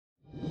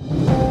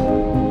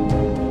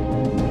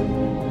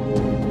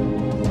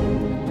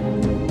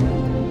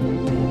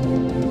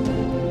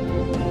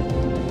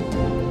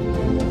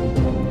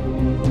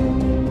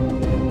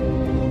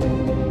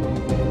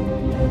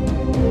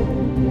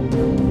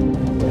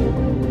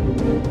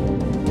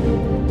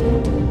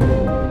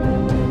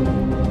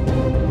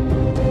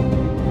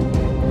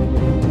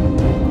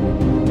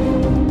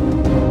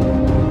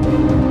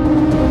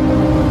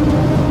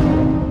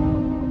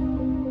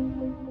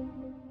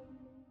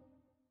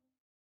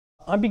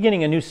I'm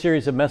beginning a new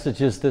series of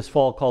messages this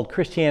fall called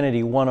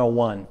Christianity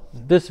 101.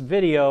 This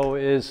video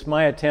is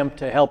my attempt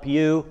to help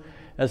you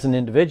as an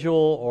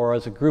individual or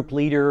as a group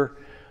leader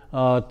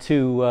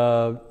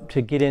to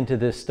get into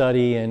this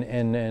study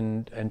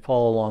and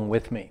follow along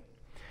with me.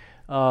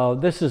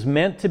 This is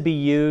meant to be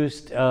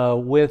used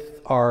with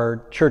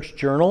our church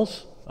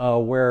journals,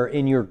 where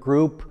in your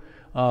group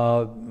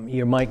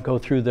you might go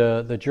through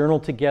the journal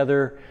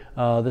together.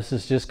 This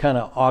is just kind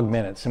of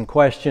augmented, some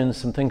questions,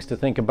 some things to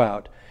think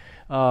about.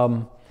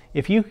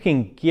 If you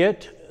can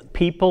get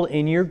people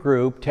in your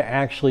group to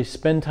actually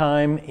spend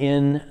time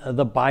in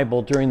the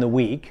Bible during the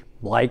week,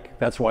 like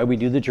that's why we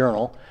do the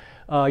journal,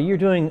 you're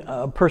doing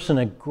a person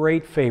a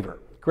great favor.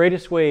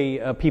 Greatest way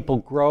people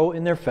grow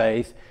in their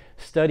faith,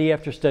 study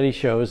after study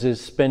shows,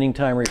 is spending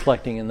time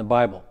reflecting in the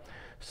Bible.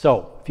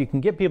 So if you can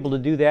get people to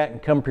do that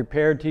and come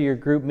prepared to your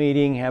group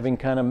meeting, having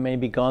kind of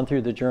maybe gone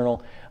through the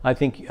journal, I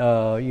think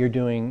you're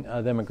doing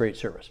them a great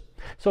service.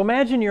 So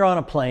imagine you're on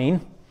a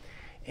plane,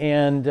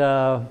 and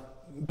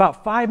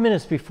about 5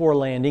 minutes before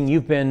landing,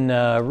 you've been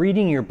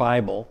reading your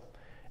Bible,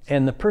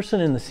 and the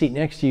person in the seat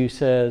next to you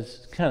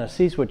kind of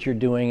sees what you're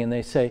doing, and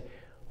they say,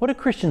 "What do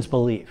Christians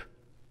believe?"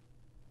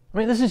 I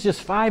mean, this is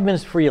just 5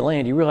 minutes before you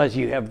land. You realize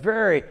you have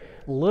very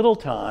little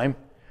time.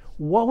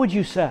 What would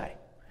you say?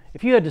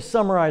 If you had to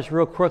summarize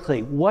real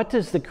quickly, what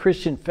does the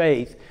Christian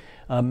faith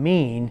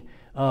mean?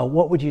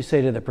 What would you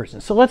say to the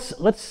person? So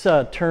let's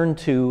turn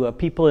to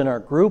people in our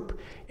group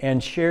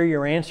and share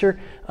your answer.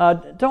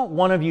 Don't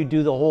one of you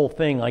do the whole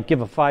thing, like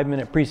give a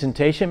 5-minute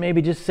presentation.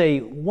 Maybe just say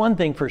one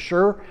thing for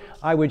sure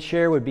I would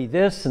share would be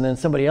this, and then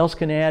somebody else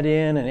can add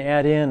in,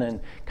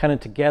 and kind of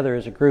together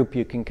as a group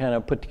you can kind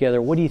of put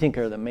together, what do you think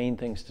are the main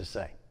things to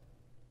say?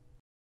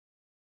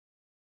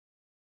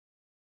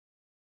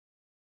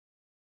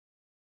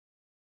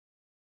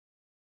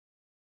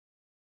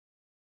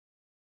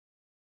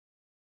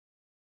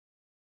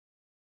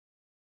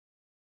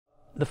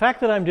 The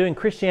fact that I'm doing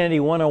Christianity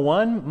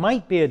 101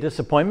 might be a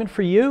disappointment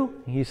for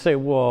you. You say,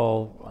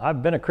 well,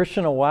 I've been a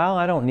Christian a while,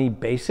 I don't need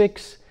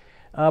basics.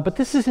 But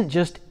this isn't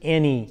just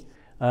any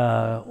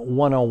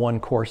 101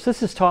 course.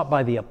 This is taught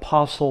by the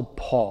Apostle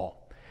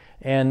Paul.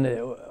 And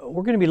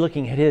we're going to be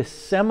looking at his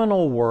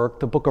seminal work,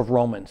 the book of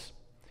Romans.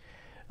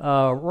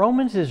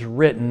 Romans is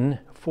written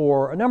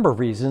for a number of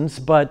reasons,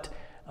 but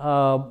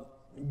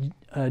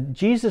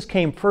Jesus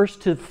came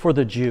first for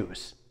the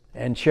Jews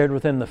and shared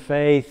with them the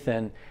faith,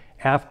 and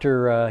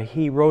after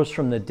he rose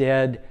from the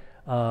dead,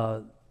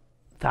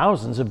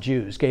 thousands of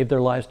Jews gave their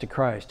lives to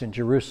Christ in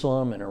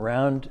Jerusalem and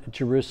around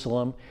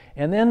Jerusalem.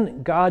 And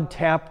then God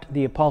tapped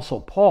the Apostle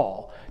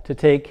Paul to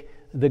take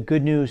the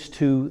good news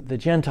to the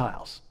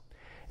Gentiles.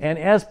 And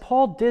as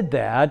Paul did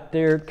that,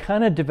 there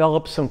kind of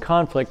developed some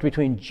conflict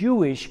between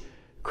Jewish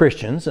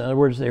Christians, in other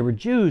words, they were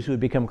Jews who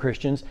had become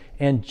Christians,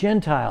 and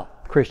Gentile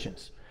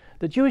Christians.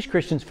 The Jewish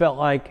Christians felt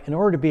like in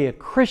order to be a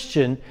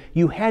Christian,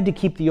 you had to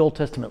keep the Old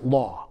Testament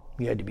law.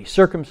 You had to be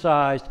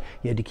circumcised,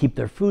 you had to keep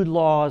their food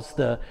laws,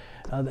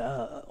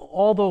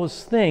 all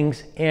those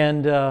things,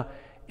 and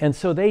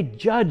so they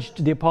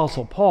judged the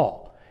Apostle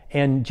Paul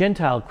and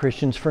Gentile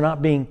Christians for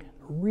not being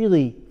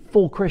really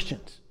full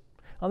Christians.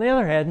 On the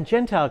other hand,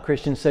 Gentile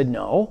Christians said,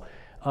 no,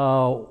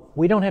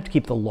 we don't have to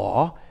keep the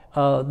law.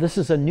 This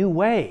is a new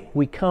way.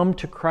 We come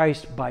to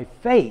Christ by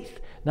faith,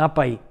 not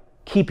by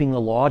keeping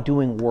the law,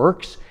 doing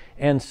works.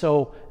 And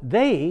so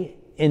they,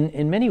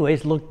 in many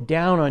ways, looked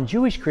down on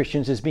Jewish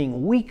Christians as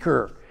being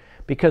weaker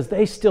because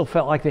they still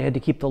felt like they had to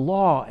keep the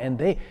law, and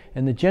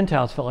the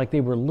Gentiles felt like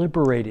they were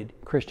liberated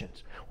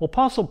Christians. Well,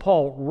 Apostle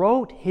Paul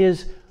wrote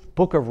his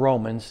book of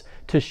Romans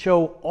to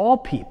show all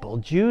people,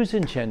 Jews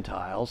and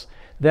Gentiles,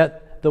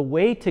 that the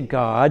way to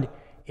God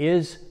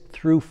is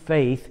through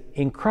faith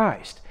in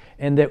Christ,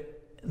 and that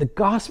the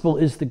gospel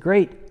is the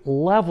great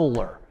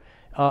leveler.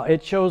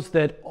 It shows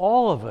that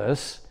all of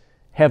us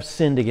have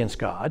sinned against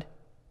God.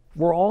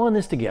 We're all in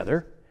this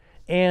together,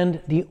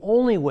 and the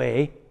only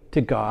way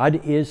to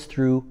God is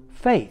through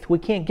faith. We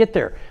can't get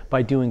there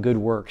by doing good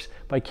works,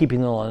 by keeping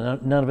the law.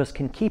 None of us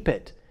can keep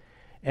it.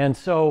 And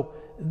so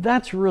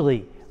that's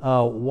really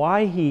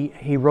why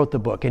he wrote the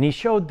book. And he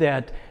showed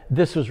that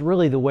this was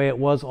really the way it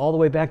was all the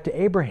way back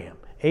to Abraham.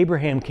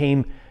 Abraham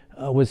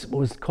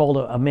was called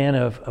a man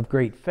of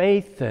great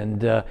faith,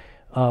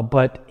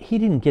 but he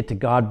didn't get to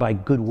God by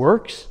good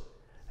works.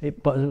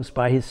 But it was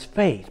by his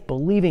faith,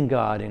 believing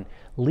God and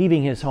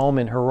leaving his home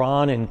in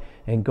Haran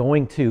and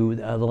going to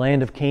the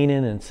land of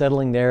Canaan and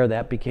settling there.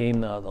 That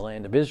became the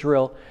land of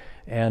Israel.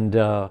 And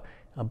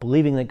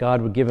believing that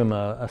God would give him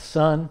a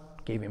son,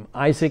 gave him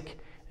Isaac,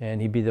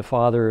 and he'd be the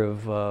father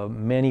of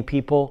many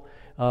people.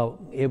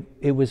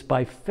 It was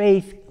by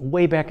faith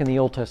way back in the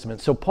Old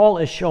Testament. So Paul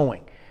is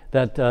showing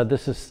that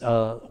this is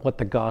what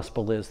the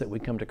gospel is, that we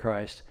come to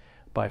Christ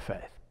by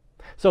faith.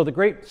 So the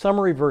great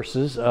summary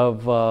verses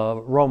of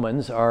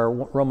Romans are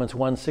Romans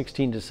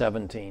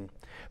 1:16-17.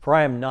 For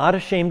I am not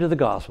ashamed of the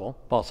gospel,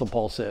 Apostle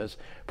Paul says,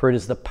 for it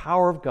is the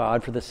power of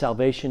God for the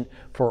salvation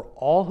for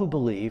all who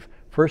believe,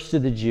 first to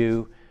the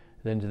Jew,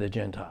 then to the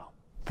Gentile.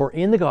 For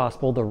in the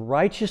gospel, the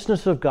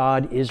righteousness of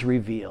God is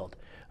revealed,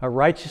 a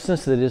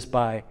righteousness that is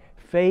by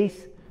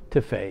faith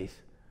to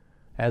faith,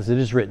 as it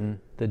is written,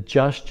 the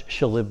just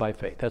shall live by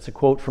faith. That's a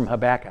quote from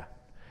Habakkuk,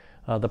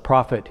 the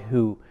prophet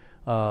who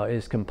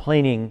is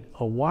complaining,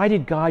 why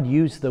did God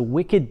use the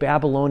wicked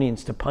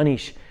Babylonians to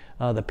punish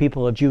the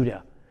people of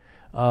Judah?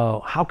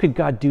 How could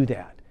God do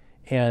that?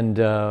 And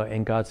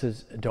God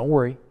says, don't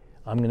worry,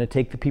 I'm going to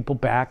take the people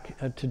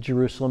back to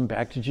Jerusalem,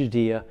 back to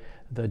Judea.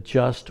 The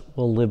just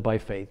will live by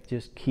faith.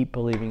 Just keep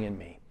believing in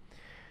me.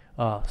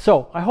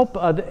 So I hope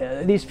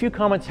these few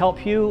comments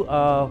help you.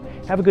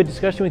 Have a good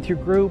discussion with your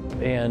group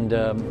and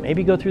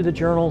maybe go through the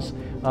journals.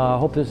 I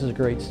hope this is a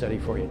great study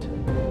for you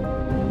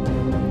today.